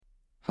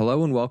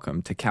Hello and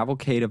welcome to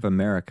Cavalcade of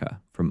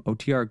America from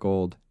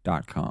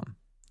OTRGold.com.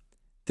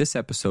 This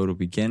episode will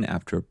begin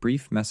after a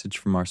brief message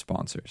from our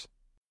sponsors.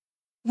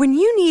 When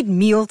you need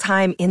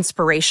mealtime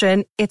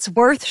inspiration, it's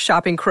worth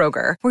shopping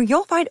Kroger, where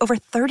you'll find over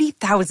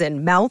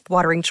 30,000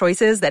 mouth-watering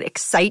choices that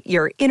excite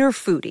your inner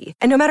foodie.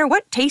 And no matter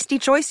what tasty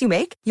choice you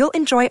make, you'll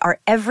enjoy our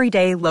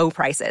everyday low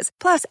prices,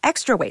 plus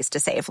extra ways to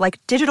save,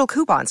 like digital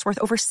coupons worth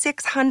over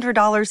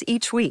 $600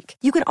 each week.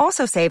 You can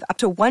also save up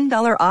to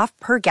 $1 off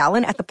per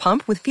gallon at the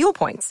pump with fuel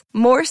points.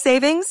 More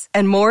savings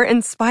and more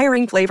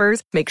inspiring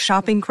flavors make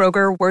shopping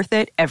Kroger worth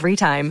it every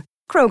time.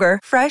 Kroger,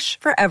 fresh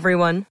for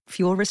everyone.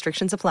 Fuel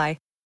restrictions apply.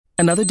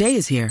 Another day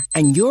is here,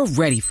 and you're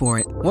ready for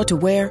it. What to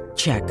wear?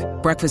 Check.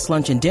 Breakfast,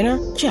 lunch, and dinner?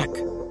 Check.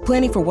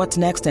 Planning for what's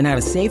next and how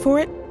to save for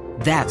it?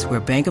 That's where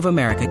Bank of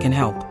America can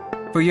help.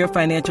 For your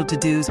financial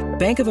to-dos,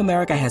 Bank of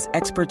America has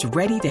experts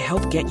ready to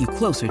help get you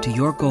closer to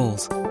your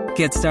goals.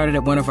 Get started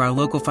at one of our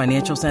local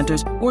financial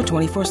centers or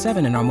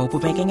 24/7 in our mobile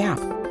banking app.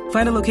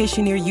 Find a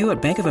location near you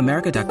at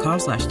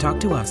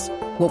bankofamerica.com/talktous.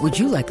 What would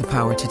you like the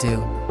power to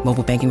do?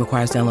 Mobile banking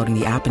requires downloading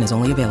the app and is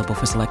only available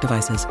for select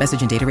devices.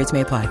 Message and data rates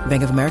may apply.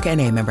 Bank of America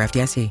N.A., member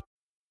FDIC.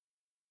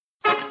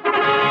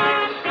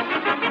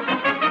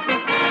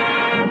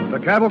 The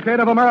Cavalcade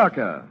of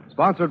America,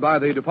 sponsored by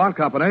the DuPont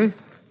Company,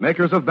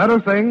 makers of better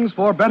things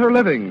for better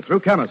living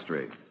through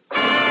chemistry.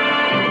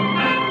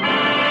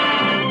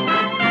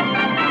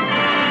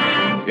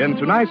 In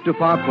tonight's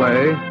DuPont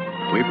play,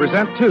 we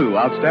present two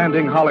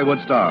outstanding Hollywood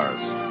stars,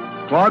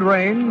 Claude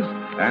Rains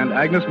and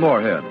Agnes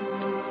Moorehead.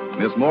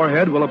 Miss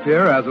Moorehead will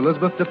appear as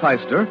Elizabeth de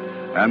Peyster,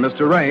 and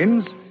Mr.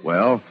 Rains,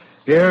 well,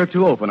 here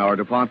to open our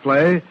DuPont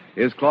play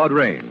is Claude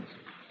Rains.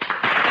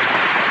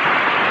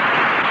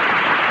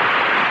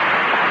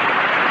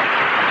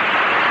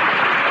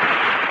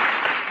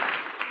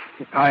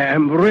 I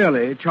am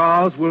really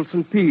Charles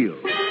Wilson Peale,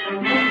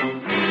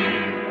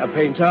 a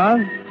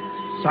painter,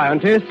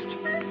 scientist,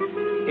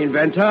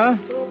 inventor,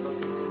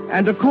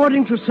 and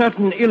according to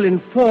certain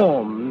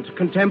ill-informed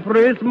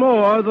contemporaries,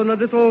 more than a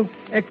little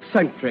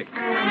eccentric.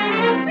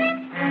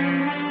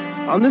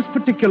 On this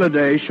particular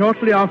day,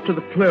 shortly after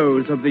the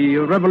close of the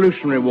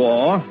Revolutionary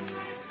War,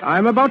 I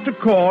am about to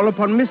call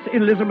upon Miss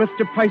Elizabeth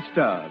de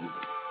Peyster,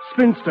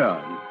 spinster,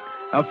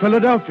 of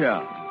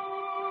Philadelphia,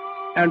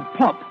 and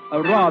pop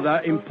a rather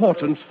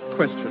important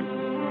question.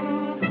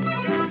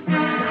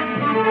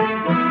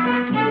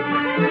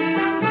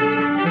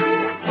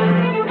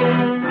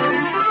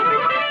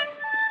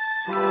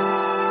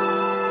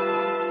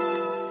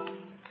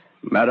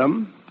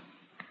 Madam,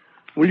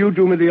 will you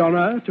do me the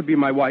honor to be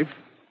my wife?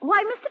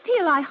 Why, Mr.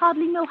 Peale, I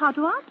hardly know how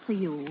to answer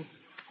you.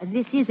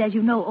 This is, as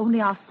you know,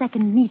 only our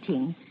second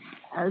meeting.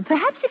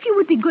 Perhaps if you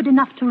would be good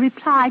enough to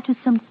reply to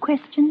some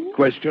questions.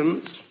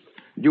 Questions?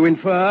 Do you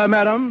infer,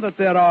 madam, that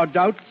there are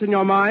doubts in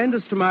your mind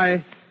as to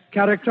my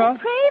character?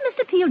 Pray,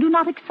 Mr. Peale, do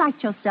not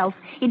excite yourself.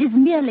 It is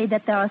merely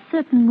that there are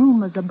certain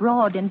rumors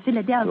abroad in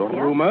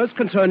Philadelphia. Rumors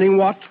concerning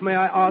what, may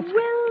I ask?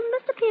 Well,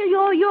 Mr.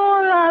 Peale,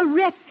 your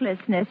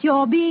recklessness,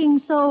 your being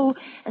so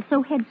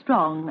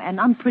headstrong and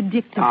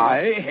unpredictable.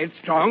 I,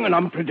 headstrong and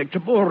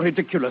unpredictable,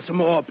 ridiculous, a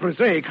more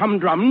prosaic,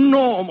 humdrum,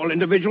 normal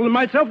individual than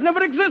myself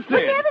never existed.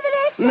 But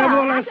nevertheless...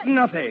 Nevertheless,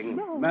 nothing.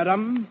 No.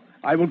 Madam,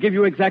 I will give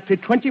you exactly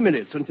 20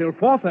 minutes until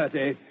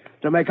 4:30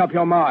 to make up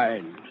your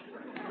mind.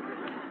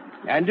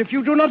 And if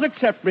you do not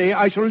accept me,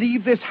 I shall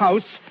leave this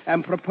house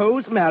and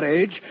propose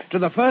marriage to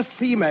the first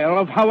female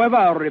of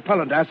however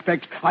repellent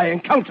aspect I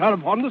encounter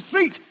upon the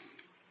street.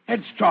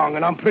 Headstrong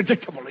and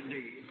unpredictable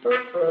indeed.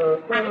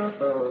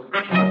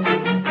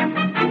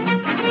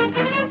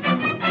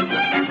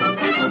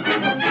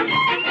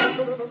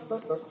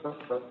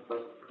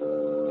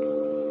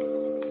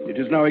 It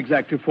is now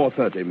exactly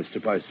 4:30, Mr.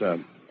 Peyster.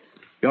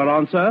 Your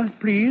answer,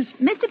 please?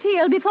 Mr.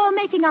 Peale, before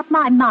making up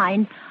my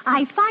mind,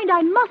 I find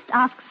I must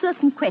ask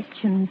certain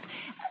questions.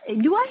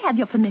 Do I have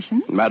your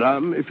permission?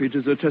 Madam, if it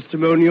is a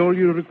testimonial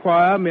you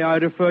require, may I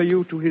refer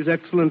you to His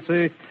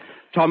Excellency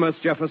Thomas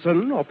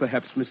Jefferson, or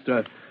perhaps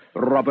Mr.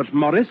 Robert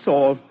Morris,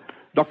 or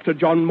Dr.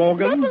 John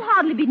Morgan? That will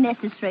hardly be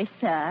necessary,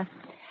 sir.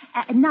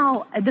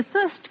 Now, the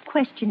first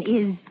question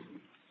is,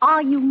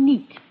 are you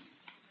neat?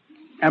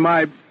 Am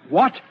I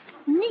what?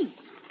 Neat.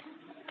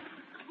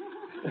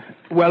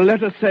 Well,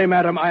 let us say,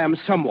 madam, I am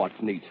somewhat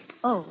neat.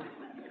 Oh.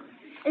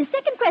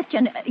 Second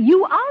question.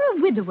 You are a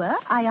widower,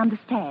 I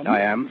understand. I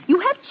am. You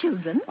have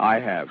children? I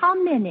have. How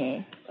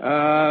many?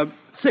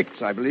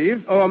 6, I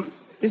believe. Or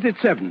is it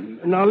 7?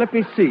 Now, let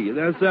me see.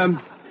 There's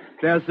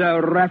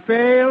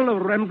Raphael,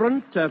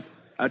 Rembrandt,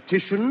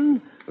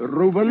 Titian,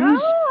 Rubens.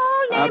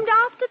 Oh, all named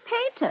after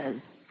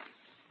painters.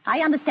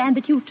 I understand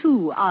that you,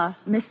 too,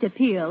 Mr.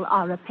 Peale,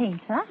 are a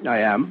painter. I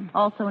am.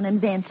 Also an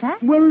inventor.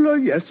 Well,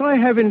 yes, I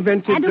have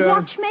invented... And a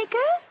watchmaker?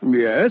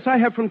 Yes, I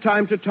have from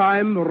time to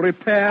time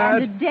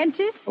repaired... And a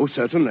dentist? Oh,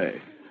 certainly.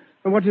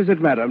 And what is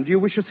it, madam? Do you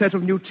wish a set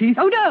of new teeth?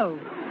 Oh, no.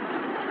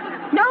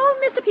 No,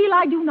 Mr. Peale,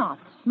 I do not.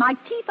 My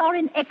teeth are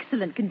in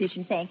excellent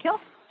condition, thank you.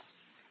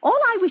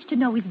 All I wish to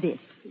know is this.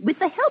 With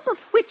the help of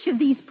which of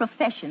these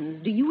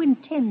professions do you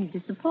intend to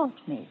support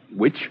me?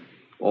 Which?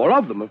 All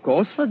of them, of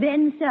course. Well,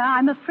 then, sir,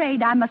 I'm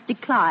afraid I must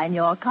decline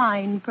your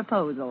kind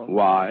proposal.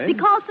 Why?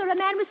 Because, sir, a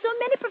man with so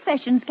many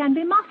professions can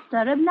be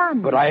master of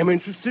none. But I am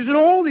interested in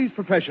all these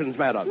professions,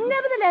 madam.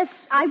 Nevertheless,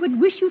 I would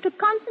wish you to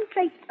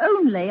concentrate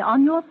only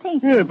on your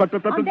painting. Yeah, but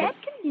on that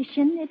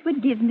condition, it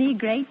would give me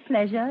great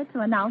pleasure to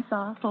announce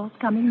our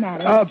forthcoming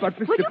marriage. But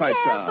Mr. Would you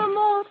Peister... care for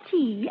more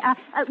tea?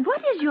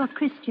 What is your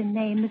Christian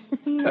name, Mr.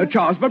 Peale?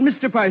 Charles, but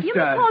Mr. Peister... You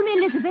can call me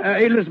Elizabeth.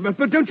 Elizabeth,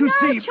 but don't you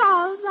see... No,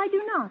 Charles, I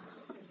do not.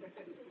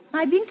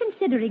 I've been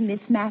considering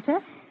this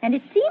matter, and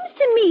it seems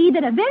to me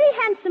that a very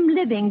handsome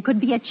living could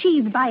be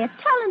achieved by a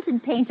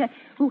talented painter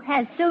who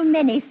has so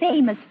many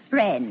famous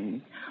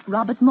friends.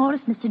 Robert Morris,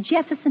 Mr.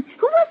 Jefferson.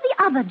 Who was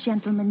the other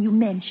gentleman you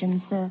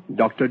mentioned, sir?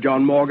 Dr.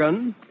 John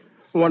Morgan,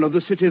 one of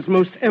the city's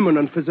most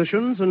eminent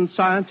physicians and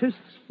scientists,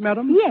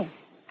 madam? Yes.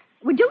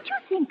 Well, don't you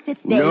think that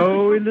they...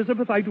 No,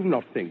 Elizabeth, I do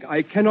not think.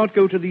 I cannot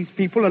go to these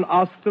people and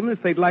ask them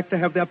if they'd like to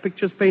have their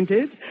pictures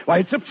painted. Why,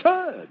 it's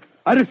absurd.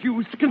 I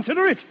refuse to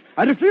consider it.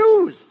 I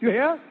refuse. You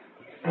hear?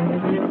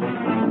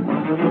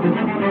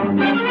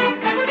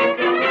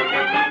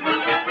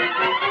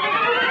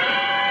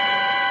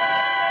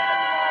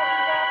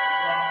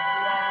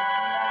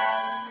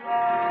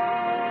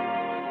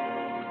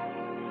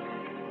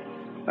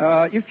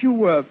 If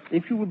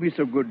you would be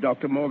so good,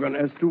 Dr. Morgan,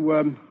 as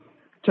to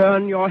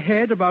turn your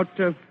head about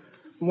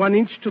 1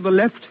 inch to the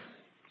left.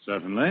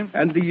 Certainly.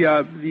 And the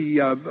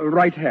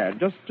right hand.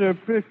 Just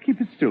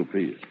keep it still,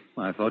 please.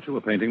 I thought you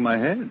were painting my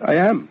head. I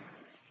am.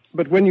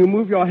 But when you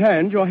move your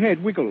hand, your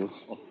head wiggles.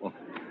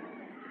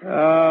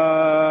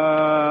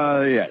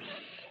 Yes.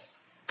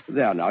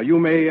 There now. You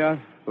may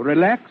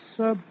relax,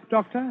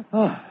 Doctor.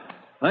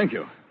 Thank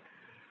you.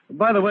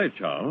 By the way,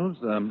 Charles,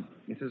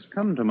 it has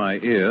come to my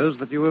ears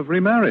that you have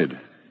remarried.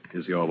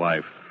 Is your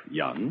wife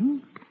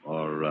young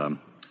or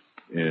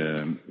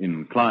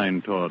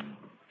inclined toward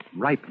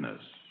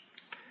ripeness?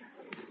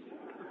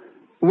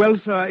 Well,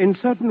 sir, in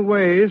certain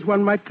ways,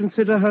 one might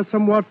consider her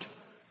somewhat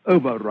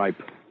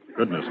overripe.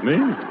 Goodness me.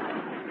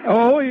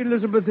 Oh,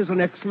 Elizabeth is an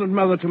excellent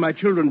mother to my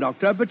children,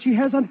 Doctor, but she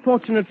has,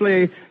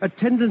 unfortunately, a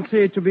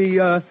tendency to be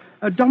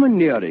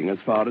domineering as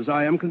far as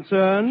I am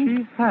concerned.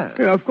 She has?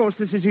 Yeah, of course,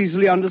 this is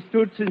easily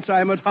understood, since I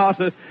am at heart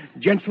a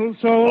gentle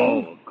soul.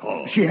 Oh, of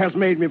course. She has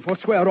made me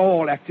forswear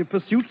all active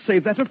pursuits,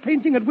 save that of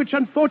painting, at which,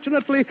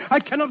 unfortunately, I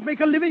cannot make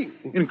a living.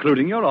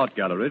 Including your art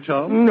gallery,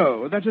 Charles?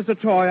 No, that is a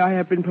toy I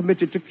have been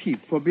permitted to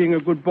keep for being a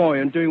good boy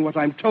and doing what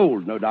I'm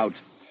told, no doubt.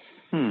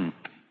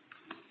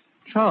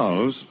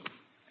 Charles,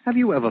 have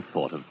you ever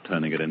thought of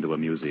turning it into a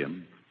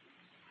museum?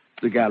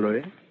 The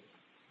gallery?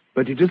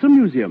 But it is a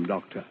museum,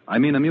 Doctor. I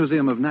mean a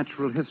museum of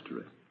natural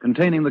history,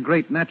 containing the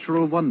great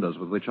natural wonders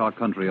with which our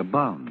country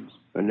abounds.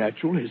 A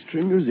natural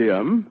history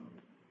museum?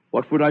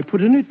 What would I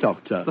put in it,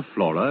 Doctor? The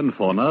flora and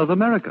fauna of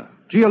America,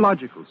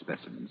 geological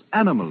specimens,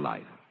 animal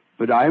life.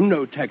 But I'm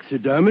no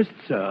taxidermist,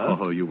 sir.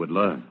 Oh, you would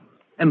learn.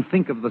 And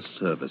think of the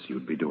service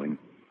you'd be doing.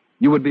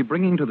 You would be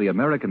bringing to the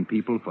American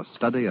people for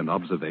study and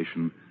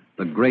observation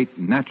the great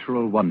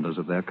natural wonders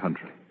of their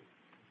country.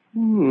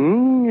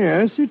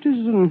 Yes, it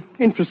is an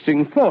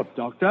interesting thought,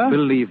 Doctor.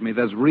 Believe me,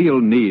 there's real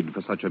need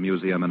for such a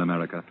museum in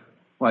America.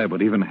 Why, it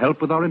would even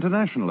help with our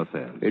international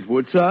affairs. It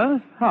would,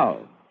 sir? How?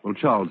 Well,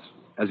 Charles,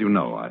 as you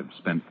know, I've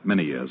spent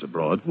many years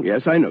abroad.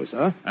 Yes, I know,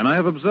 sir. And I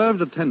have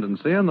observed a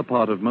tendency on the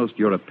part of most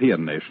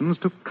European nations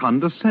to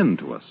condescend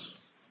to us,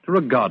 to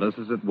regard us,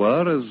 as it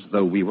were, as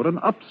though we were an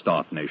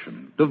upstart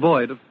nation,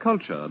 devoid of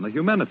culture and the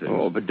humanities.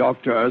 Oh, but,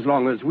 Doctor, as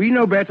long as we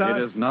know better...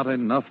 It is not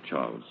enough,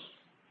 Charles.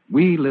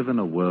 We live in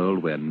a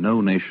world where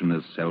no nation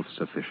is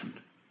self-sufficient,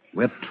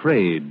 where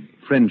trade,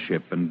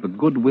 friendship, and the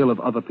goodwill of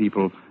other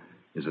people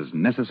is as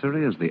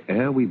necessary as the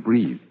air we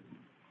breathe.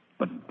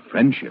 But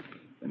friendship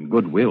and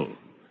goodwill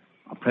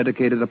are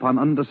predicated upon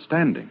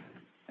understanding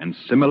and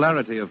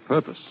similarity of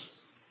purpose.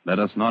 Let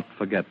us not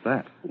forget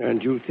that.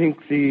 And you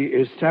think the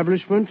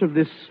establishment of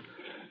this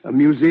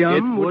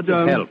museum would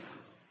help.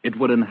 It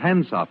would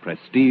enhance our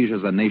prestige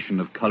as a nation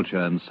of culture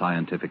and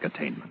scientific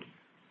attainment.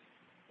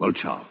 Well,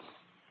 Charles,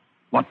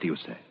 what do you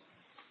say?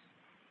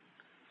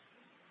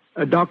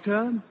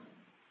 Doctor,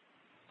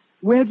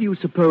 where do you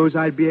suppose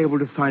I'd be able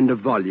to find a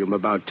volume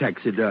about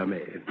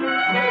taxidermy?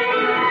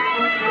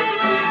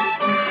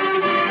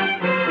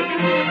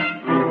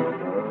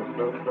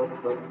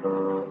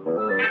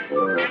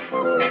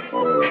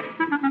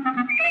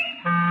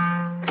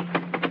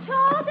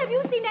 Charles, have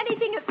you seen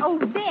anything? Oh,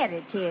 there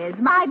it is.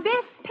 My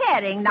best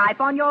paring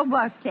knife on your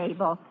work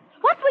table.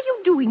 What were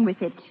you doing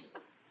with it?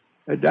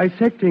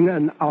 Dissecting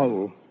an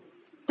owl.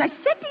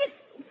 Dissecting it?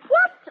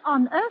 What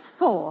on earth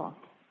for?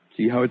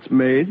 See how it's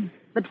made?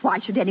 But why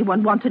should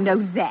anyone want to know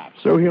that?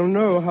 So he'll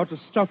know how to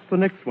stuff the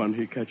next one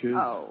he catches.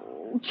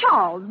 Oh,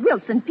 Charles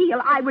Wilson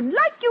Peale, I would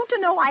like you to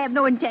know I have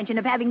no intention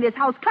of having this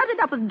house cluttered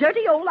up with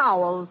dirty old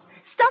owls,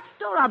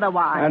 stuffed or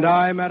otherwise. And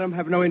I, madam,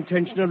 have no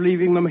intention of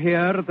leaving them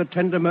here at the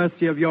tender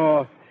mercy of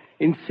your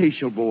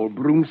insatiable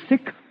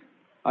broomstick.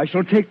 I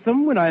shall take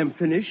them, when I am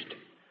finished,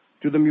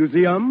 to the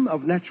Museum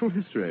of Natural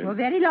History. Well,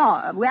 very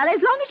long. Well,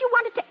 as long as you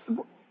want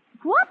to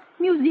What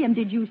museum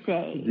did you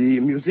say? The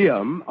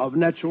Museum of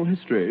Natural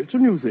History. It's a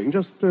new thing,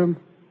 just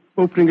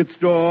opening its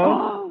door.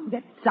 Oh,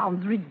 that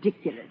sounds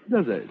ridiculous.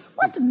 Does it?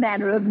 What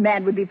manner of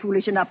man would be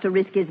foolish enough to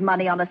risk his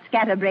money on a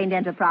scatterbrained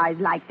enterprise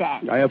like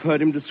that? I have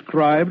heard him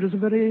described as a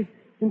very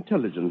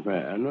intelligent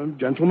man, a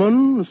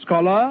gentleman, a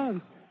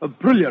scholar, a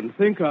brilliant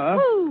thinker.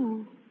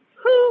 Who?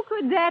 Who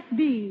could that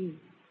be?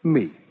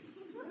 Me.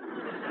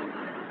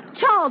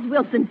 Charles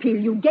Wilson Peale,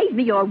 you gave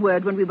me your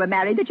word when we were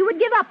married that you would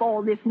give up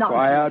all this nonsense.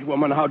 Quiet,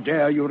 woman. How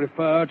dare you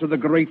refer to the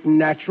great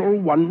natural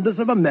wonders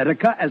of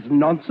America as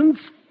nonsense?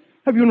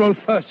 Have you no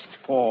thirst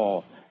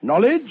for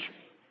knowledge?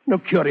 No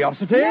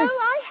curiosity? No,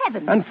 I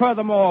haven't. And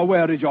furthermore,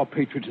 where is your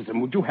patriotism?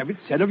 Would you have it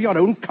said of your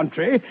own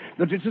country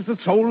that it is the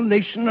sole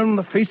nation on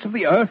the face of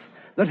the earth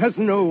that has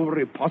no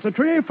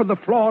repository for the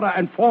flora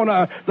and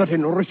fauna that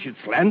enrich its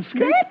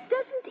landscape? That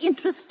doesn't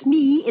interest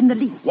me in the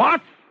least.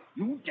 What?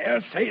 You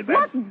dare say that?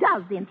 What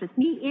does interest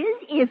me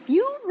is if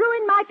you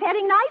ruin my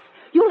paring knife,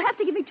 you'll have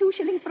to give me 2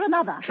 shillings for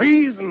another.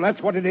 Treason,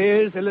 that's what it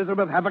is.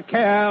 Elizabeth, have a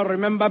care.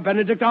 Remember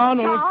Benedict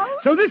Arnold. Charles?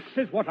 So this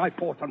is what I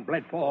fought and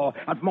bled for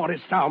at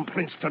Morristown,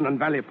 Princeton, and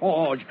Valley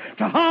Forge.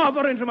 To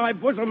harbor into my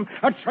bosom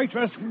a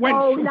traitorous wench.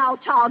 Oh, now,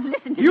 Charles,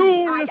 listen to me.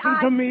 You listen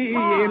to me,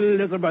 Charles.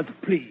 Elizabeth,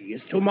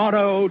 please.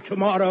 Tomorrow,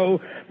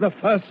 the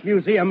first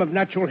Museum of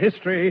Natural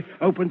History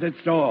opens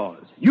its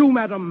doors. You,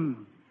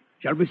 madam,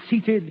 shall be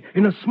seated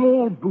in a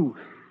small booth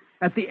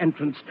at the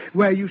entrance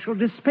where you shall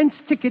dispense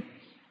tickets,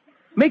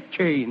 make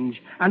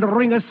change, and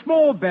ring a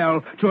small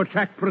bell to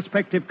attract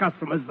prospective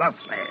customers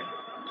thusly.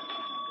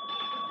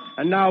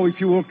 And now, if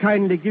you will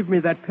kindly give me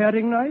that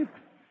paring knife,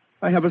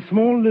 I have a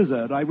small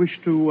lizard I wish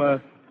to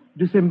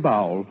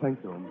disembowel. Thank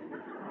you.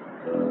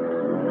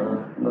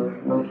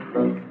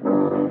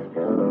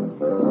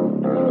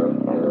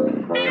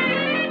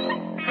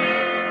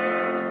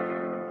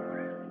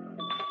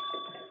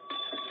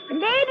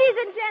 Ladies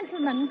and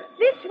gentlemen,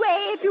 this way,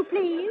 if you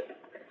please.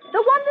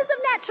 The wonders of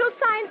natural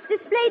science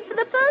displayed for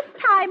the first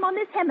time on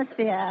this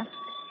hemisphere.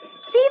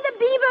 See the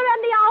beaver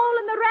and the owl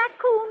and the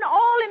raccoon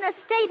all in a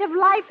state of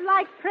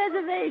lifelike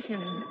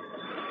preservation.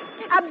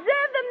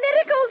 Observe the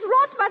miracles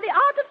wrought by the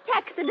art of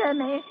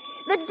taxidermy.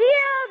 The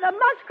deer, the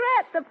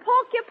muskrat, the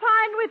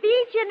porcupine with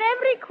each and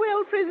every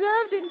quill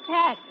preserved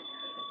intact.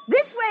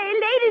 This way,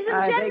 ladies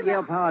and gentlemen. I beg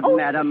your pardon,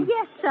 madam.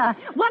 Yes, sir.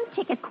 1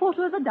 ticket,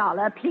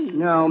 $0.25, please.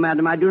 No,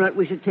 madam, I do not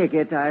wish a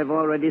ticket. I've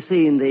already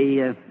seen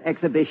the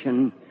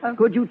exhibition.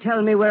 Could you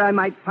tell me where I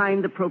might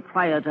find the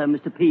proprietor,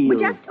 Mr. Peale? Well,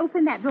 just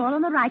open that door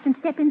on the right and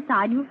step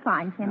inside. You'll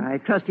find him. I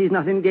trust he's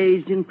not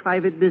engaged in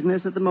private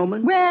business at the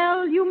moment?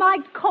 Well, you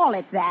might call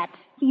it that.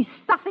 He's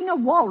stuffing a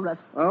walrus.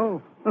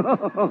 Oh.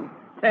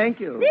 Thank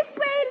you. This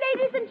way,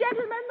 ladies and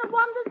gentlemen, the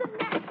wonders of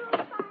natural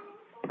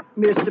science.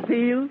 Mr.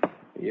 Peale?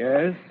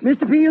 Yes?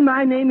 Mr. Peale,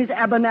 my name is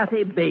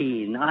Abernathy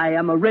Bain. I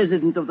am a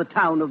resident of the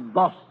town of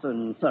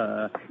Boston,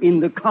 sir,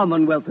 in the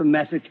Commonwealth of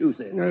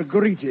Massachusetts.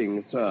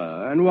 Greetings,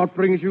 sir. And what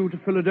brings you to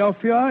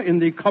Philadelphia in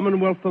the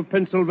Commonwealth of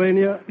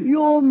Pennsylvania?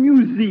 Your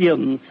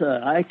museum,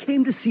 sir. I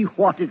came to see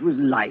what it was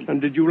like.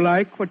 And did you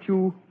like what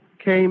you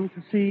came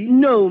to see?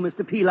 No,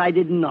 Mr. Peale, I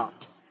did not.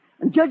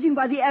 And judging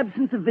by the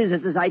absence of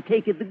visitors, I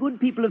take it the good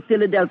people of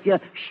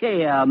Philadelphia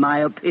share my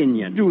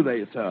opinion. Do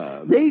they,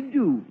 sir? They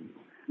do.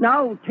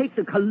 Now, take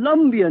the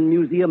Columbian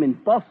Museum in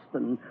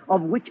Boston,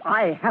 of which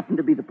I happen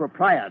to be the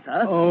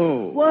proprietor.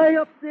 Oh. Why,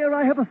 up there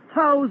I have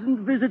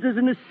 1,000 visitors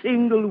in a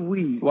single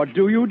week. What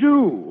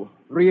do?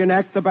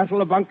 Reenact the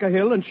Battle of Bunker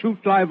Hill and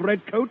shoot live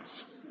redcoats?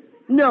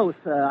 No,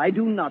 sir, I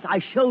do not. I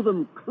show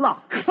them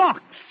clocks.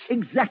 Clocks?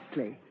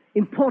 Exactly.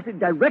 Imported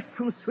direct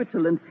from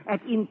Switzerland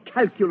at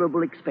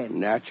incalculable expense.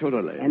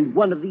 Naturally. And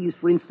one of these,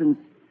 for instance,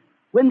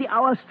 when the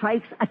hour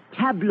strikes, a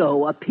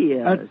tableau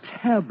appears. A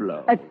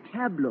tableau? A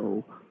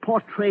tableau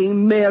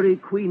portraying Mary,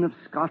 Queen of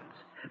Scots,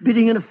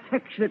 bidding an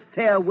affectionate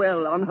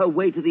farewell on her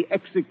way to the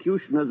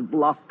executioner's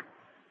block.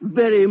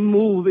 Very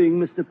moving,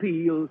 Mr.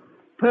 Peale.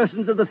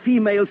 Persons of the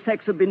female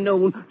sex have been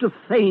known to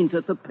faint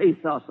at the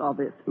pathos of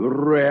it.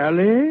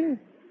 Really?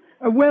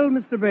 Well,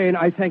 Mr. Bain,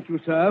 I thank you,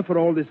 sir, for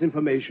all this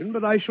information,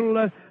 but I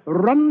shall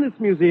run this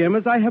museum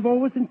as I have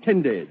always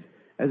intended,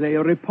 as a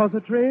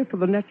repository for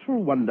the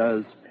natural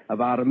wonders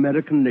of our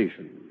American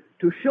nation.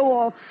 To show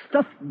off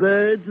stuffed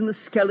birds and the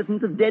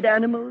skeletons of dead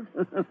animals?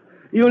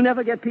 You'll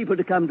never get people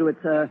to come to it,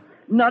 sir.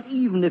 Not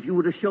even if you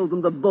were to show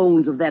them the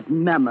bones of that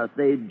mammoth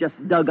they just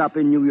dug up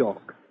in New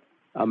York.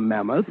 A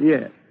mammoth?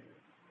 Yes.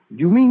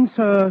 You mean,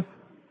 sir,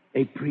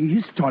 a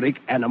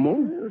prehistoric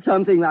animal?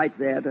 Something like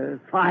that. A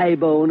thigh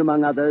bone,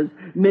 among others,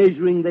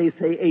 measuring, they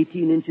say,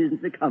 18 inches in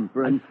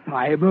circumference. A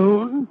thigh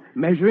bone?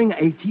 Measuring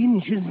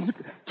 18 inches?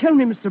 Tell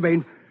me, Mr.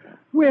 Bain,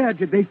 where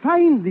did they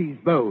find these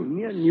bones?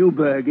 Near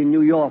Newburgh in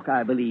New York,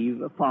 I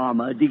believe. A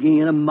farmer digging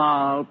in a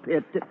marl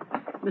pit.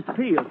 Mr.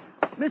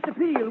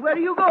 Peale, where are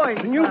you going?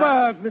 To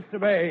Newburgh, Mr.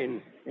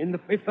 Bain.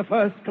 If the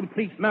first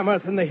complete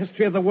mammoth in the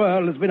history of the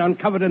world has been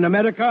uncovered in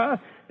America,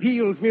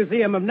 Peale's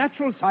Museum of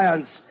Natural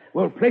Science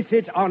will place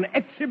it on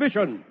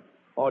exhibition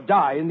or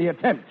die in the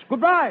attempt.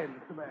 Goodbye,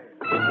 Mr. Bain.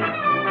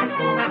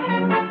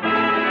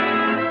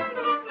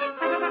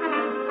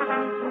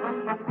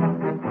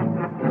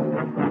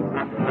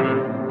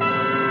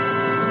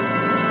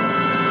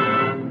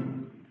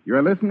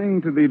 You're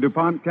listening to the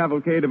DuPont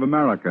Cavalcade of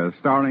America,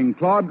 starring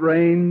Claude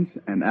Rains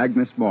and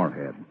Agnes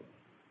Moorehead.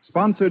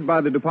 Sponsored by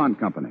the DuPont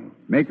Company,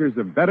 makers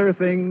of better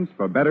things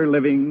for better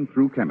living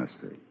through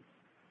chemistry.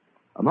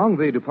 Among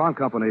the DuPont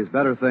Company's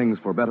better things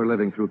for better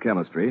living through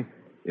chemistry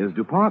is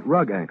DuPont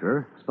Rug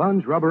Anchor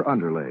Sponge Rubber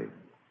Underlay.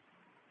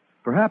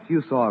 Perhaps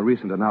you saw a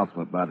recent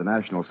announcement by the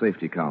National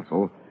Safety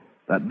Council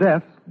that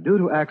deaths due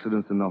to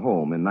accidents in the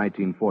home in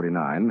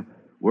 1949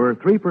 were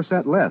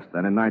 3% less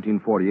than in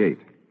 1948.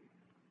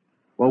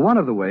 Well, one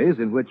of the ways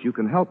in which you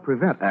can help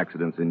prevent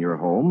accidents in your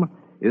home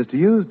is to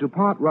use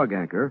DuPont Rug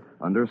Anchor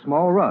under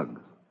small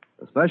rugs,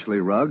 especially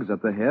rugs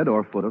at the head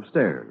or foot of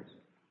stairs.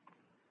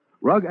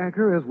 Rug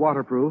Anchor is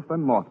waterproof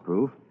and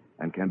moth-proof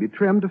and can be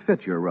trimmed to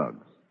fit your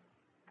rugs.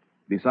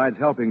 Besides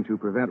helping to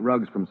prevent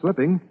rugs from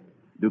slipping,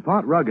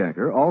 DuPont Rug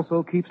Anchor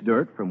also keeps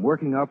dirt from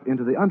working up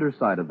into the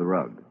underside of the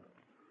rug.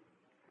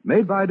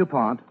 Made by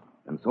DuPont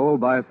and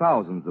sold by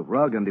thousands of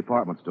rug and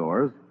department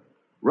stores,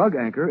 Rug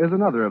Anchor is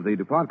another of the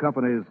DuPont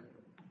Company's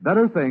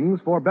better things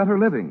for better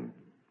living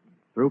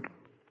through...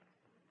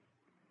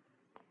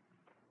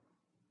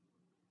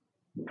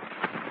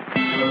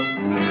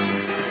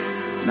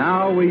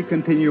 Now we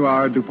continue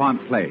our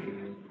DuPont play.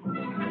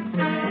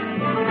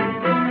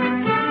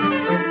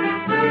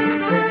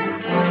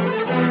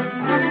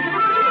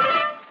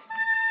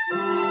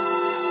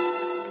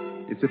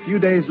 It's a few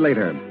days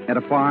later at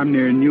a farm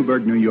near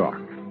Newburgh, New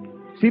York.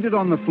 Seated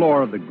on the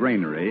floor of the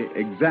granary,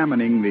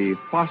 examining the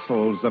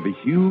fossils of a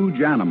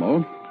huge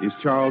animal, is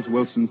Charles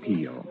Wilson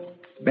Peale.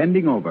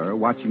 Bending over,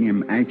 watching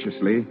him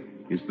anxiously,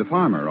 is the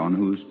farmer on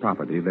whose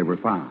property they were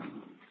found.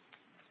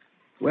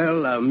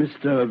 Well,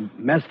 Mr.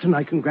 Maston,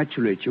 I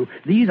congratulate you.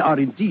 These are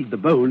indeed the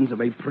bones of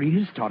a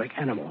prehistoric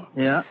animal.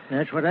 Yeah,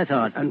 that's what I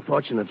thought.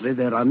 Unfortunately,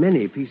 there are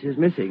many pieces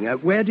missing.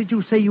 Where did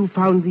you say you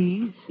found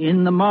these?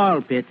 In the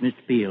marl pit,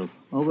 Mr. Peale,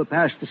 over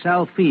past the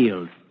south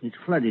field. It's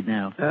flooded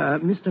now.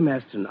 Mr.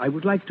 Maston, I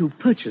would like to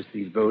purchase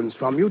these bones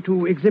from you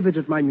to exhibit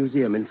at my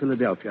museum in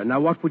Philadelphia. Now,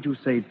 what would you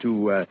say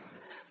to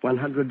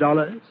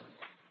 $100?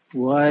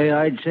 Why,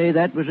 I'd say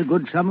that was a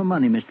good sum of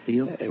money, Mr.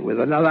 Peale.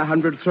 With another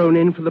 100 thrown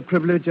in for the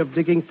privilege of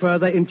digging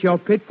further into your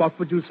pit, what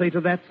would you say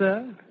to that,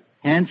 sir?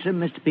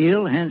 Handsome, Mr.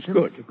 Peale, handsome.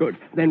 Good.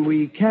 Then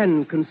we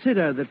can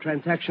consider the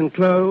transaction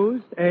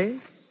closed, eh?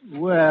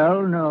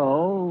 Well,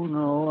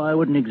 no, I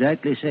wouldn't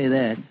exactly say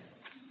that.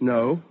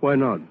 No? Why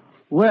not?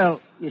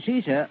 Well, you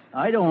see, sir,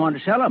 I don't want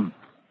to sell them.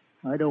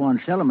 I don't want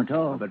to sell them at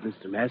all. But,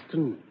 Mr.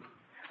 Maston,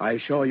 I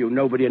assure you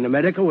nobody in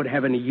America would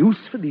have any use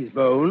for these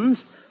bones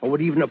or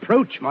would even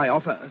approach my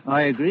offer.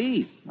 I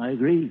agree.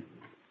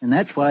 And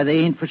that's why they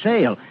ain't for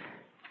sale.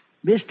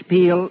 Mr.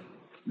 Peale,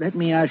 let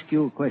me ask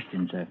you a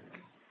question, sir.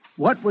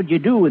 What would you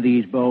do with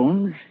these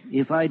bones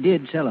if I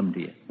did sell them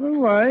to you?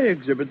 Oh, I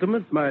exhibit them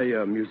at my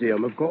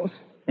museum, of course.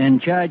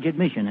 And charge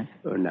admission, eh?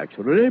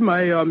 Naturally.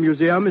 My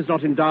museum is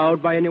not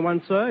endowed by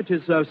anyone, sir. It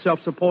is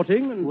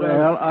self-supporting. And,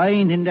 Well, I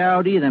ain't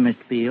endowed either, Mr.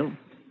 Peale.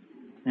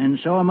 And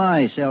so am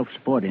I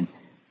self-supporting.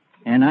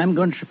 And I'm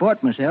going to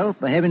support myself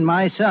by having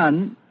my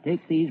son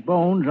take these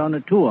bones on a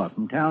tour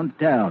from town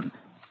to town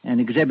and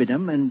exhibit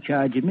them and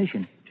charge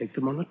admission. Take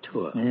them on a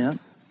tour? Yeah.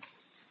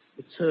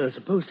 But, sir,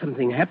 suppose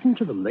something happened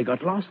to them. They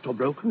got lost or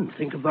broken.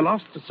 Think of the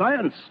loss to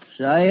science.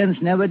 Science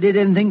never did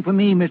anything for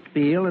me, Mr.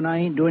 Peale, and I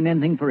ain't doing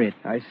anything for it.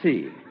 I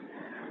see.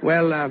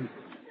 Well,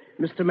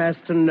 Mr.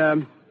 Maston,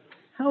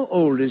 how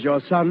old is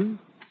your son?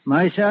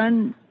 My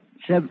son,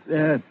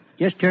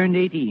 just turned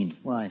 18.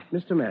 Why?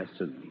 Mr.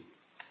 Maston,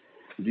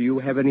 do you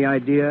have any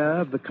idea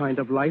of the kind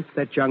of life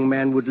that young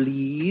man would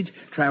lead,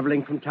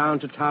 traveling from town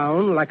to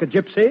town like a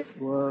gypsy?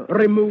 Well,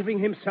 removing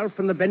himself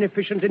from the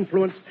beneficent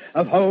influence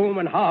of home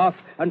and hearth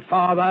and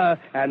father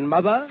and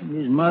mother?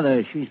 His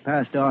mother, she's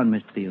passed on,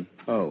 Mr. Peale.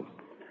 Oh.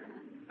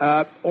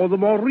 All the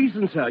more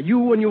reason, sir.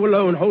 You and you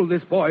alone hold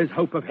this boy's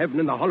hope of heaven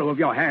in the hollow of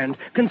your hand.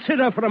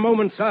 Consider for a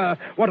moment, sir,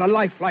 what a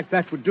life like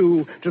that would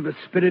do to the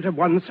spirit of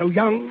one so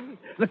young.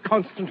 The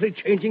constantly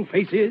changing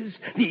faces,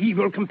 the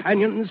evil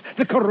companions,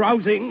 the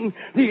carousing,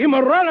 the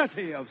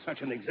immorality of such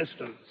an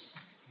existence.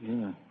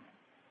 Yeah.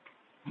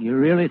 You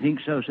really think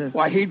so, sir?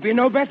 Why, he'd be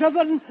no better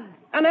than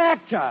an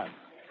actor.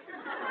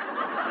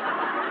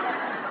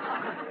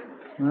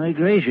 My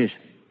gracious.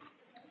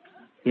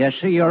 Yes,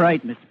 sir, you're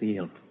right, Mr.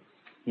 Peale.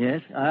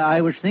 Yes,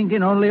 I was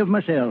thinking only of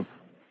myself.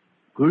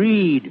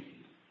 Greed.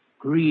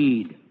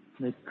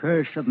 The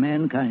curse of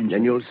mankind.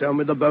 Then you'll sell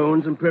me the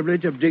bones and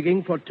privilege of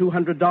digging for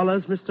 $200,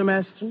 Mr.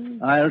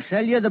 Maston? I'll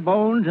sell you the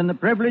bones and the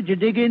privilege of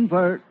digging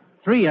for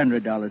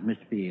 $300,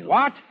 Mr. Peale.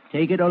 What?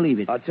 Take it or leave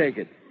it. I'll take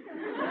it.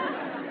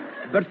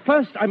 But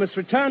first, I must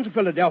return to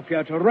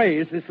Philadelphia to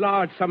raise this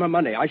large sum of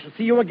money. I shall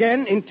see you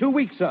again in 2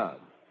 weeks, sir.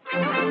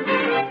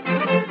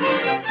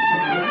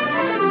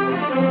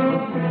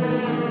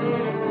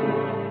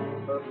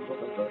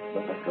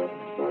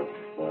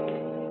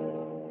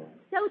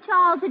 So,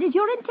 Charles, it is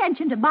your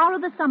intention to borrow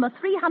the sum of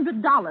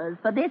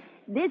 $300 for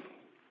this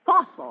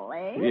fossil,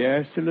 eh?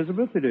 Yes,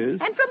 Elizabeth, it is.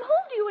 And from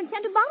whom do you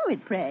intend to borrow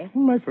it, pray?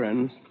 My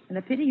friends. And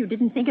a pity you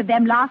didn't think of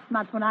them last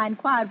month when I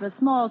inquired for a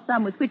small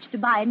sum with which to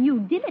buy a new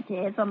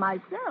dignity for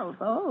myself.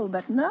 Oh,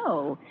 but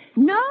no.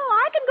 No,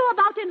 I can go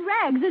about in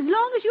rags as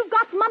long as you've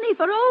got money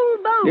for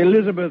old bones.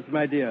 Elizabeth,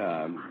 my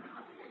dear,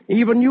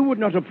 even you would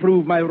not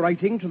approve my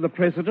writing to the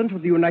President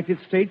of the United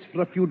States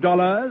for a few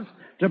dollars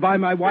to buy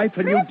my wife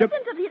a new...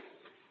 President of the...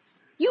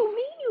 You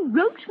mean you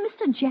wrote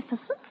Mr.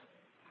 Jefferson?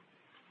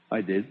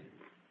 I did.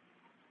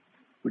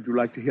 Would you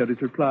like to hear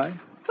his reply?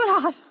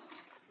 What?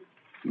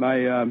 My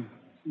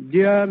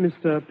dear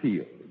Mr.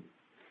 Peale,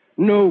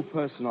 no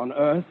person on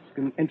earth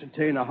can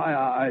entertain a higher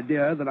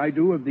idea than I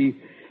do of the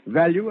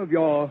value of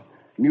your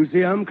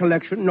museum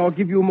collection, nor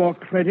give you more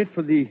credit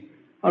for the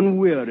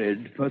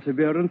unwearied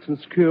perseverance and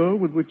skill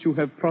with which you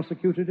have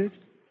prosecuted it.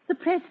 The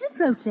President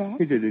wrote that?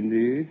 He did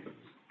indeed.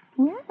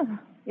 Well,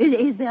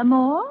 is there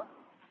more?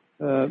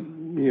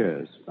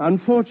 Yes.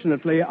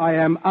 Unfortunately, I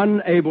am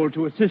unable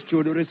to assist you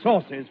in the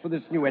resources for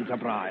this new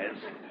enterprise.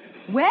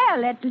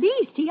 Well, at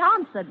least he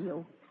answered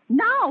you.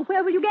 Now,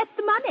 where will you get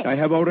the money? I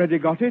have already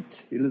got it,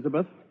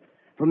 Elizabeth,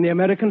 from the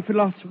American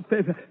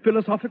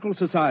Philosophical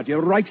Society,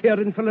 right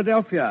here in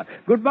Philadelphia.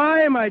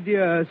 Goodbye, my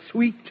dear,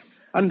 sweet,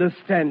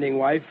 understanding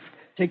wife.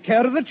 Take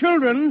care of the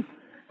children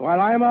while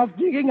I am off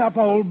digging up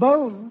old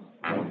bones.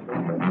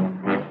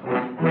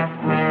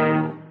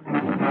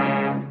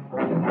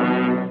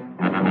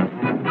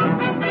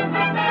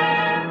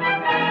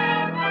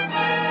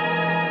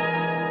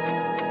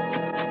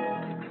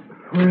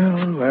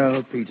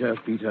 Well,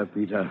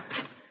 Peter.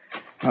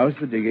 How's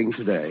the digging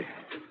today?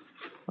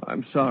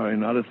 I'm sorry,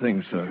 not a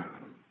thing, sir.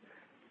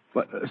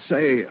 But,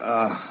 say,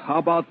 how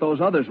about those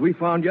others we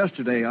found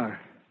yesterday? Are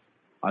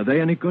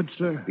they any good,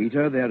 sir?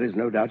 Peter, there is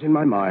no doubt in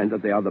my mind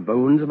that they are the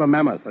bones of a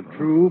mammoth, a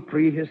true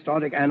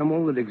prehistoric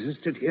animal that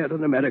existed here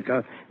in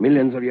America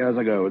millions of years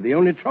ago. The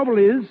only trouble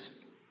is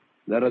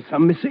there are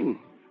some missing.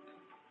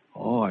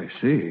 Oh, I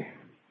see.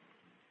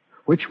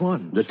 Which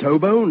ones? The toe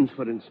bones,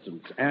 for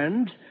instance,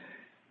 and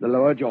the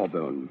lower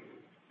jawbone.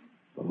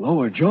 The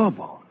lower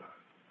jawbone?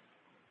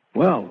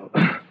 Well,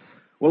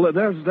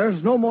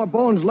 there's no more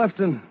bones left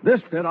in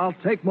this pit. I'll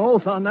take my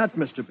oath on that,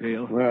 Mr.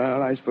 Peale.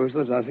 Well, I suppose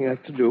there's nothing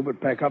left to do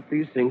but pack up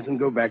these things and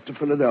go back to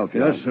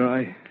Philadelphia. Yes, sir,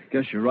 I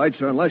guess you're right,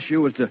 sir, unless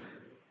you was to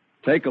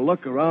take a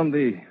look around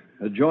the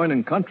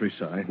adjoining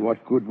countryside.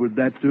 What good would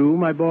that do,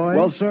 my boy?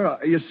 Well, sir,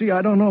 you see,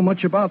 I don't know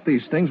much about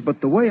these things,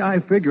 but the way I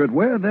figure it,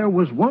 where there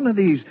was one of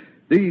these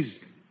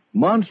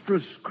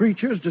monstrous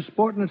creatures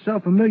disporting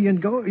itself a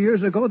million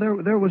years ago,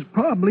 there was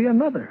probably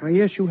another.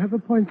 Yes, you have a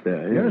point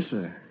there. Yes,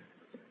 sir.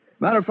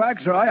 Matter of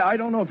fact, sir, I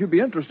don't know if you'd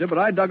be interested, but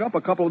I dug up a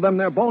couple of them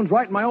there bones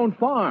right in my own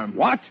farm.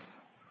 What?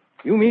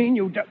 You mean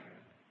you...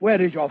 Where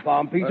is your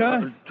farm,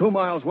 Peter? 2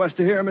 miles west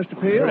of here, Mr.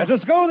 Peale. Let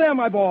us go there,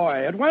 my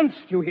boy. At once,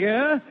 you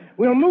hear?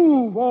 We'll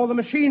move all the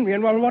machinery,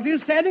 and, well, what are you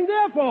standing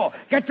there for?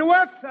 Get to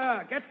work,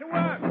 sir. Get to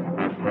work.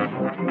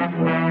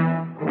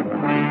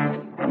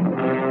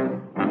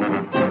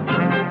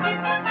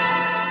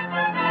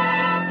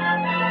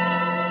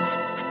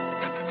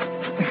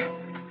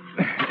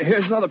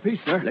 Here's another piece,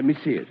 sir. Let me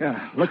see it.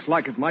 Yeah, looks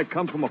like it might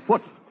come from a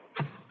foot.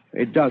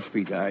 It does,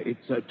 Peter.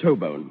 It's a toe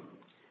bone.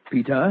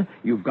 Peter,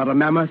 you've got a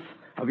mammoth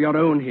of your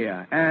own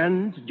here.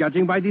 And,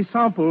 judging by these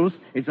samples,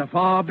 it's a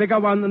far bigger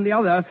one than the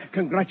other.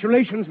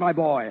 Congratulations, my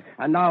boy.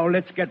 And now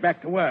let's get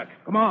back to work.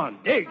 Come on,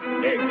 dig.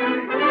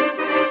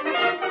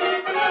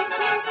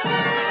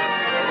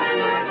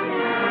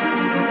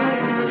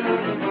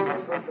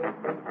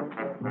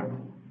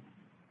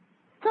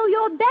 So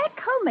you're back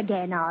home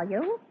again, are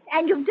you?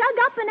 And you've dug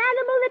up an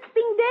animal that's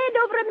been dead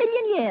over 1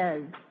 million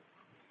years.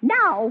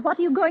 Now, what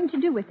are you going to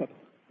do with it?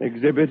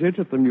 Exhibit it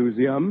at the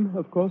museum,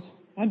 of course.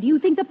 And do you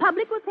think the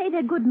public will pay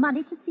their good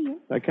money to see it?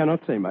 I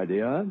cannot say, my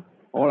dear.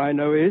 All I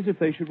know is if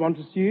they should want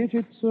to see it,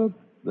 it's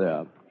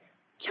there.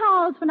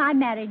 Charles, when I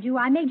married you,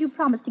 I made you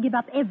promise to give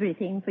up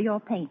everything for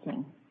your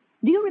painting.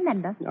 Do you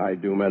remember? I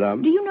do,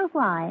 madame. Do you know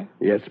why?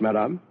 Yes,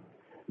 madame.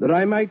 That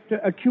I might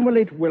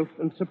accumulate wealth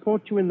and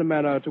support you in the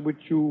manner to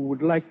which you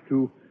would like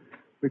to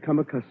become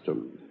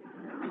accustomed.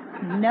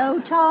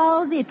 No,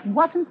 Charles, it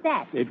wasn't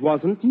that. It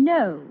wasn't?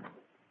 No.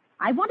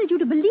 I wanted you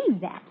to believe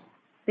that,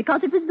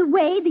 because it was the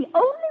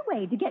only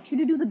way to get you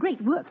to do the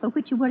great work for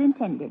which you were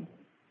intended.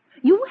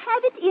 You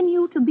have it in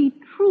you to be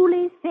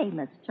truly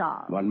famous,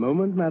 Charles. One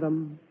moment,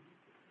 madam.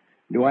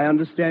 Do I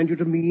understand you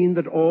to mean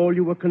that all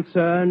you were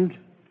concerned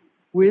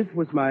with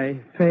was my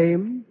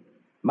fame,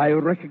 my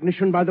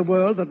recognition by the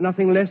world, that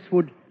nothing less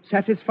would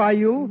satisfy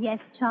you? Yes,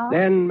 Charles.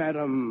 Then,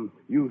 madam,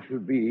 you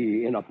should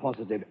be in a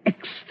positive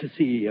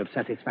ecstasy of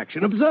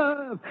satisfaction.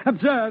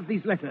 Observe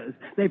these letters.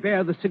 They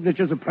bear the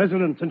signatures of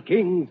presidents and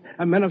kings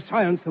and men of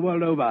science the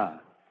world over.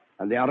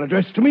 And they are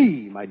addressed to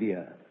me, my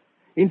dear,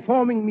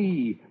 informing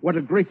me what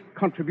a great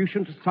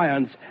contribution to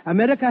science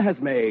America has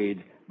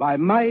made by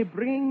my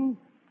bringing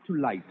to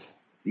light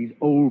these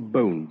old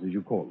bones, as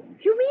you call them.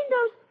 You mean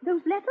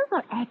those letters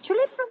are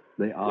actually from...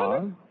 They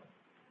are.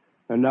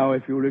 And now,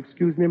 if you'll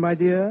excuse me, my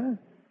dear,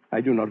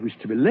 I do not wish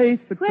to be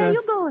late, but... Where are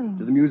you going?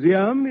 To the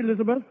museum,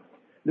 Elizabeth.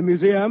 the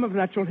Museum of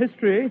Natural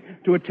History,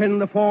 to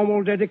attend the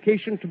formal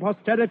dedication to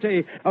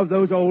posterity of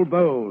those old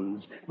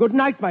bones. Good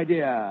night, my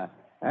dear,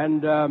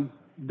 and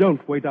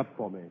don't wait up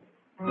for me.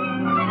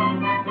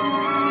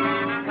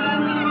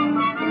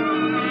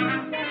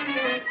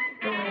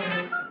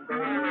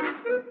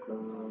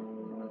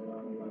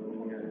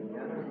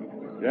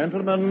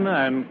 Gentlemen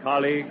and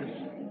colleagues,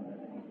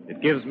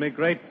 it gives me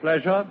great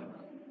pleasure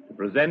to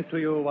present to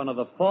you one of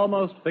the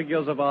foremost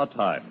figures of our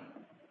time,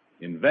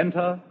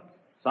 inventor,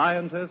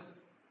 scientist,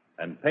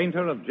 and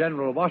painter of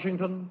General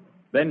Washington,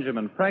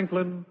 Benjamin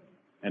Franklin,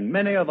 and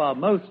many of our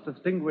most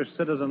distinguished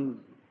citizens,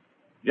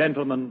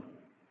 gentlemen,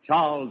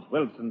 Charles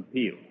Wilson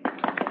Peale.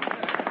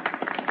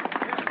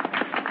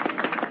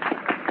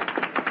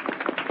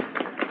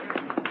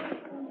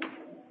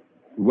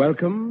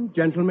 Welcome,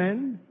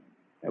 gentlemen.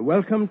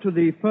 Welcome to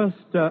the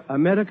first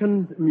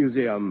American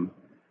Museum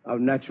of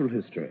Natural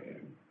History.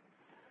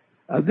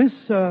 This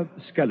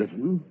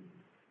skeleton,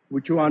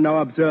 which you are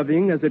now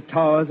observing as it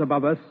towers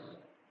above us,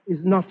 is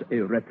not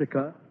a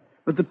replica,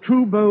 but the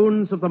true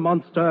bones of the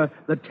monster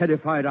that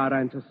terrified our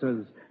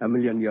ancestors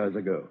 1,000,000 years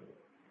ago.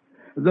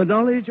 The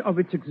knowledge of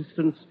its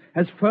existence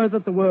has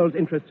furthered the world's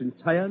interest in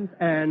science,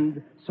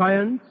 and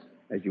science,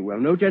 as you well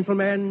know,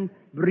 gentlemen,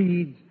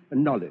 breeds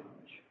knowledge.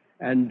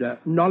 And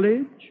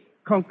knowledge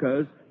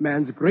conquers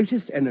man's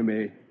greatest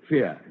enemy,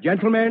 fear.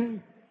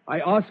 Gentlemen, I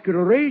ask you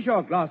to raise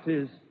your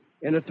glasses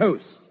in a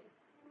toast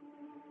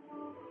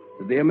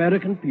to the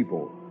American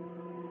people,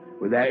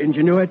 with their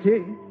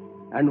ingenuity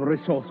and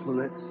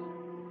resourcefulness,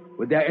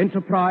 with their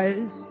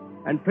enterprise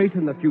and faith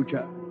in the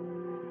future.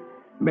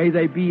 May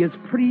they be as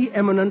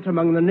preeminent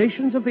among the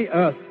nations of the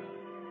earth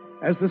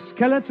as the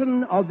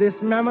skeleton of this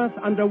mammoth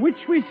under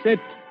which we sit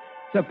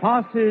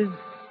surpasses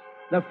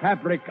the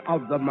fabric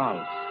of the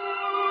mouse.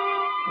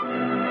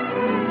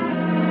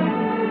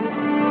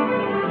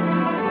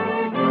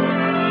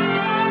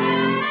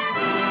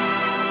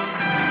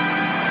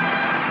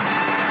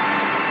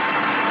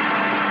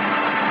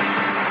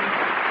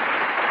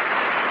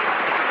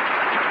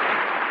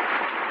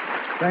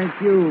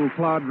 Thank you,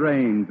 Claude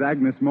Rains,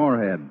 Agnes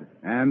Moorehead,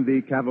 and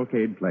the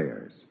Cavalcade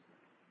Players.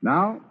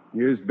 Now,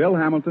 here's Bill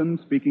Hamilton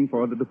speaking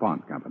for the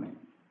DuPont Company.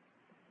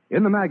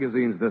 In the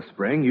magazines this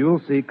spring,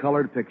 you'll see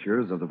colored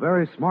pictures of the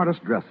very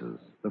smartest dresses,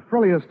 the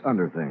frilliest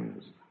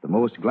underthings, the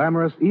most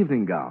glamorous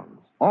evening gowns,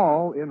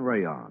 all in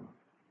rayon.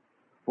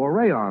 For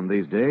rayon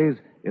these days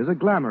is a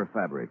glamour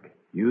fabric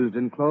used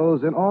in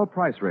clothes in all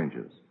price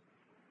ranges.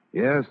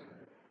 Yes,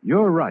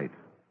 you're right,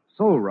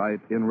 so right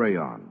in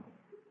rayon.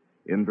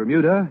 In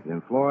Bermuda,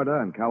 in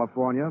Florida, and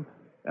California,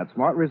 at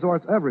smart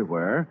resorts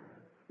everywhere,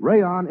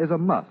 rayon is a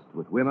must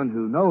with women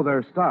who know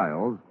their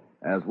styles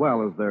as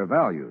well as their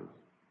values.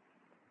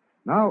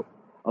 Now,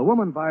 a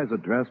woman buys a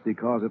dress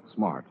because it's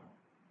smart.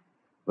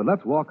 But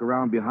let's walk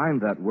around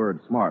behind that word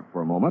smart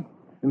for a moment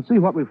and see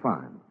what we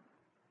find.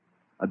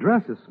 A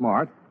dress is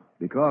smart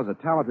because a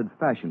talented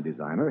fashion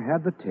designer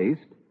had the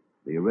taste,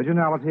 the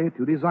originality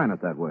to design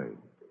it that way.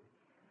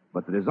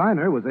 But the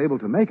designer was able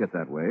to make it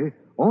that way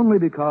only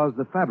because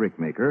the fabric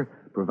maker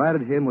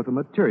provided him with a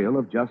material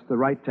of just the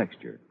right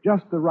texture,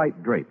 just the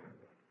right drape.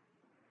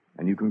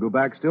 And you can go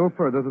back still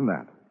further than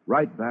that,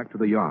 right back to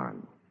the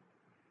yarn.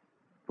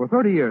 For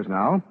 30 years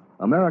now,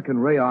 American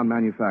rayon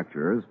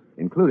manufacturers,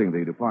 including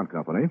the DuPont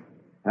Company,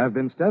 have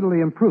been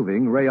steadily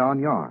improving rayon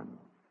yarn,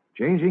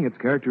 changing its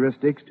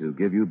characteristics to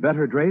give you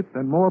better drape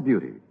and more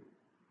beauty.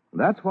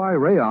 That's why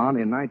rayon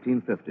in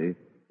 1950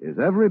 is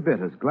every bit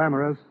as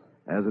glamorous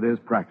as it is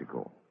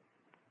practical.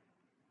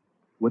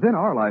 Within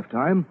our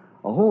lifetime,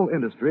 a whole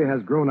industry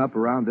has grown up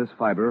around this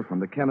fiber from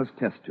the chemist's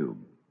test tube.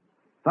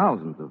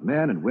 Thousands of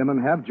men and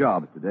women have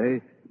jobs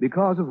today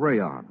because of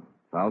rayon.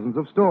 Thousands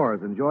of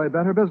stores enjoy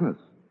better business.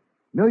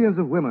 Millions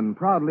of women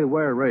proudly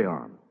wear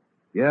rayon.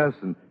 Yes,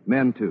 and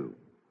men too.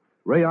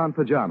 Rayon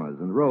pajamas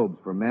and robes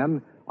for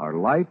men are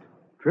light,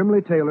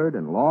 trimly tailored,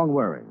 and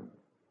long-wearing.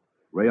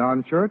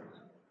 Rayon shirts,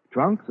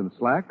 trunks, and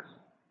slacks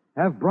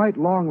have bright,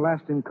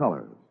 long-lasting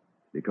colors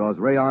because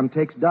rayon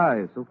takes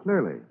dyes so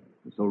clearly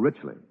and so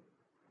richly.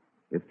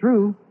 It's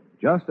true,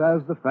 just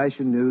as the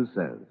fashion news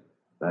says,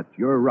 that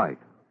you're right,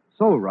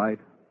 so right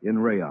in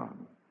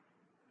rayon.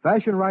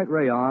 Fashion Right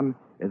Rayon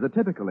is a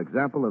typical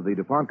example of the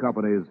DuPont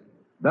Company's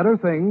better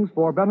things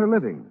for better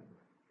living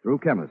through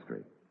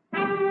chemistry.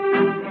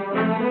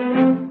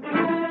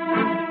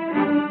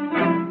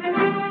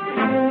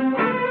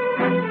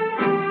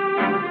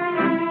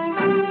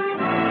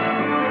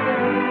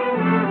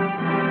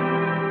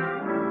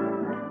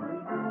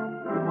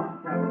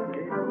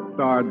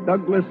 Starred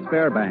Douglas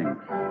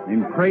Fairbanks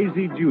in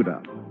Crazy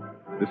Judah,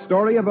 the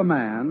story of a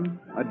man,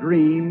 a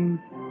dream,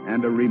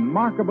 and a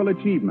remarkable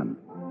achievement.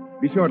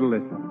 Be sure to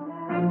listen.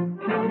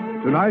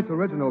 Tonight's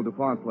original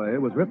DuPont play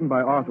was written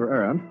by Arthur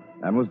Arendt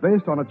and was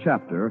based on a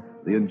chapter,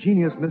 The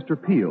Ingenious Mr.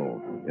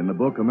 Peale, in the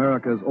book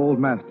America's Old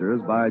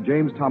Masters by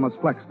James Thomas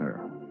Flexner.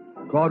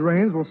 Claude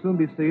Rains will soon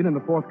be seen in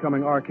the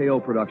forthcoming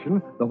RKO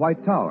production, The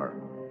White Tower.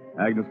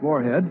 Agnes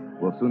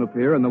Moorehead will soon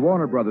appear in the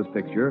Warner Brothers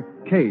picture,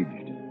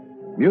 Caged.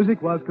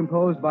 Music was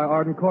composed by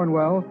Arden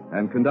Cornwell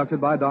and conducted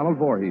by Donald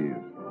Voorhees.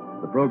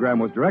 The program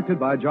was directed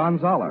by John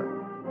Zoller.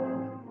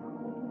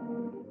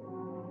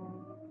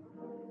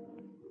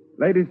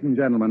 Ladies and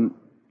gentlemen,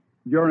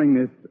 during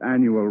this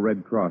annual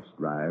Red Cross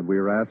drive, we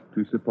are asked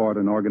to support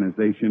an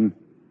organization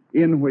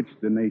in which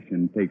the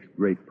nation takes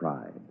great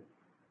pride.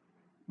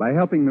 By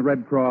helping the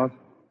Red Cross,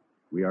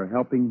 we are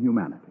helping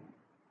humanity.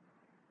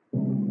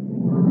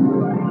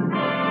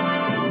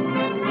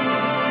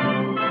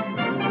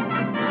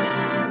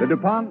 The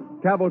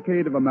DuPont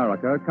Cavalcade of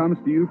America comes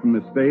to you from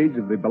the stage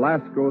of the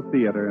Belasco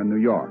Theater in New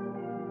York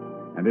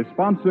and is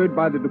sponsored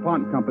by the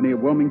DuPont Company of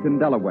Wilmington,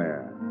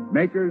 Delaware,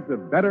 makers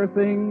of better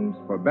things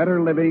for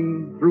better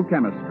living through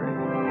chemistry.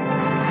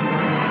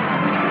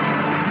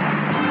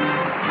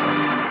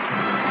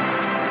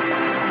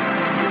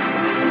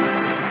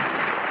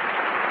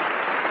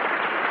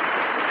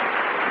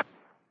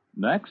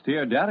 Next,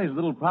 hear Daddy's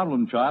Little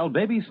Problem Child,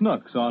 Baby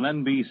Snooks, on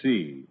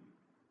NBC.